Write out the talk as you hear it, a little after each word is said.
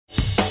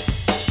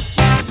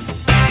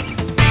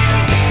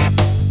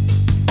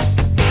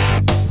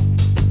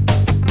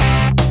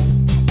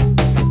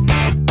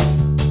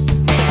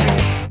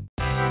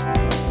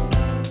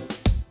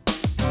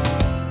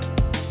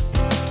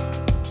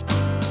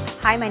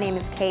Hi, my name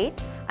is Kate.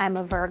 I'm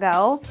a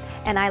Virgo,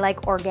 and I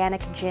like organic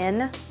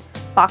gin,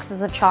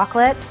 boxes of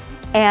chocolate,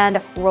 and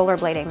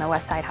rollerblading the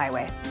West Side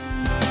Highway.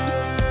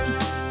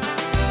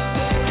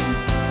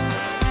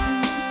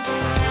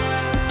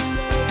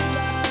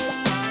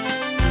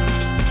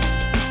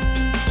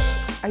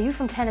 Are you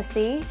from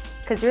Tennessee?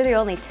 Because you're the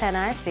only 10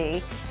 I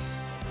see.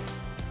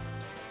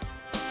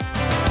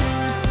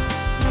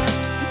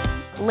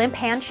 Limp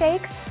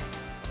Handshakes?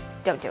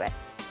 Don't do it.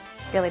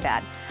 Really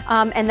bad.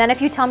 And then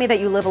if you tell me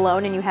that you live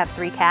alone and you have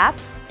 3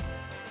 cats,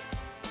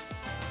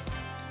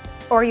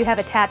 or you have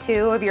a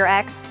tattoo of your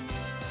ex,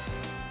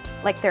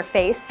 like their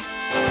face,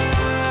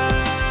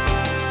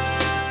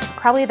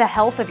 probably the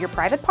health of your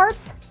private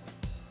parts.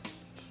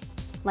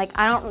 Like,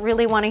 I don't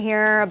really want to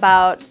hear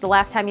about the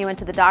last time you went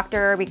to the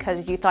doctor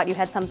because you thought you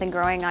had something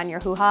growing on your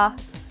hoo-ha.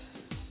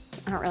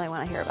 I don't really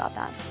want to hear about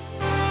that.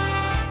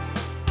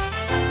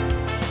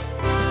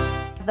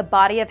 The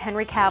body of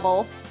Henry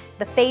Cavill,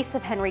 the face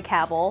of Henry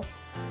Cavill,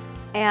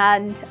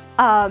 and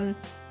I've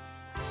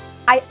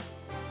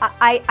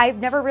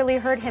never really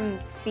heard him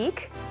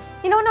speak.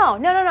 You know,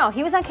 no.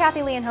 He was on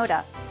Kathy Lee and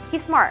Hoda.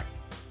 He's smart.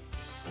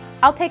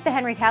 I'll take the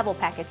Henry Cavill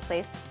package,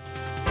 please.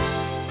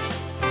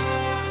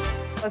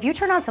 If you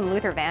turn on some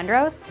Luther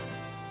Vandross,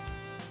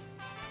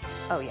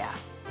 oh yeah.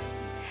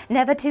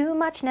 Never too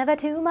much, never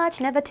too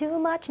much, never too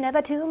much,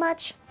 never too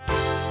much.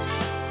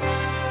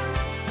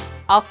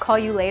 I'll call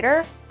you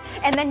later,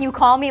 and then you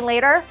call me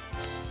later.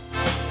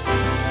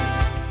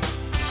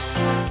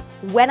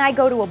 When I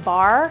go to a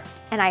bar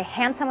and I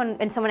hand someone,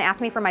 and someone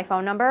asks me for my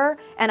phone number,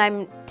 and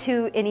I'm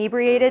too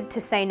inebriated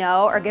to say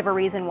no or give a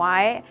reason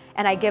why,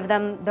 and I give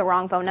them the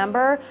wrong phone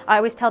number, I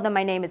always tell them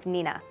my name is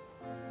Nina.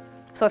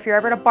 So if you're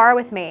ever at a bar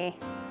with me,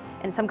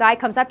 and some guy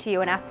comes up to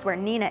you and asks where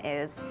Nina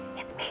is,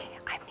 it's me.